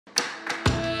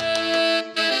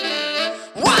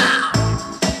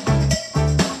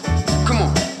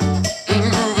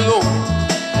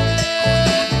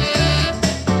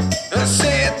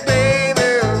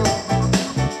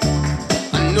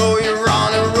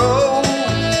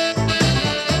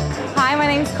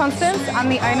I'm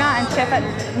the owner and chef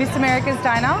at Miss America's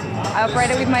Diner. I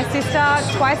operate it with my sister.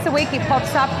 Twice a week it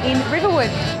pops up in Riverwood.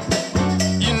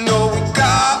 You know we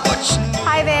got what you need.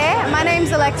 Hi there, my name's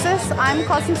Alexis. I'm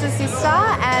Constance's sister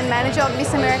and manager of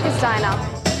Miss America's Diner.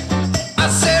 I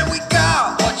said we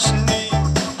got what you need,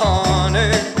 honey.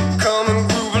 Come and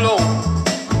groove along.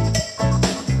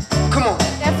 Come on.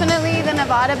 Definitely the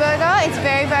Nevada burger. It's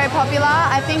very, very popular.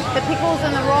 I think the pickles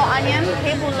and the raw onion,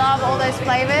 people love all those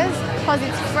flavors because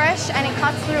it's fresh and it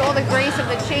cuts through all the grease of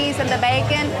the cheese and the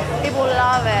bacon. People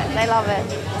love it. They love it.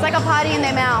 It's like a party in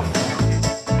their mouth.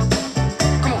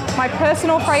 My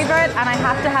personal favourite, and I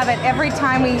have to have it every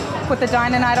time we put the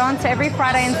diner night on, so every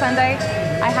Friday and Sunday,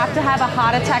 I have to have a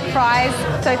heart attack fries.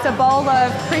 So it's a bowl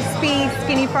of crispy,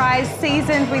 skinny fries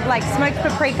seasoned with like smoked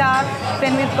paprika.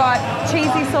 Then we've got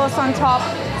cheesy sauce on top,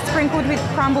 sprinkled with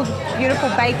crumbled, beautiful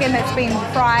bacon that's been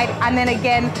fried, and then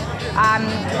again,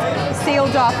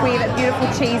 sealed off with a beautiful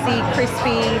cheesy,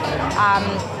 crispy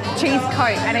cheese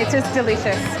coat, and it's just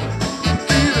delicious.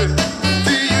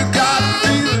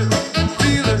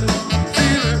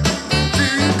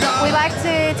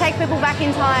 Take people back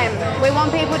in time. We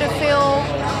want people to feel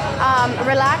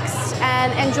relaxed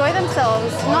and enjoy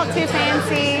themselves. Not too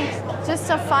fancy, just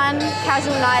a fun,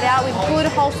 casual night out with good,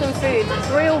 wholesome food,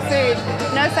 real food.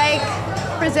 No fake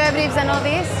preservatives and all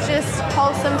this, just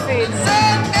wholesome food.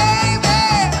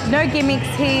 No gimmicks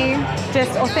here,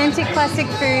 just authentic classic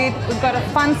food. We've got a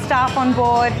fun staff on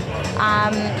board,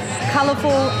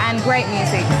 colourful and great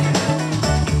music.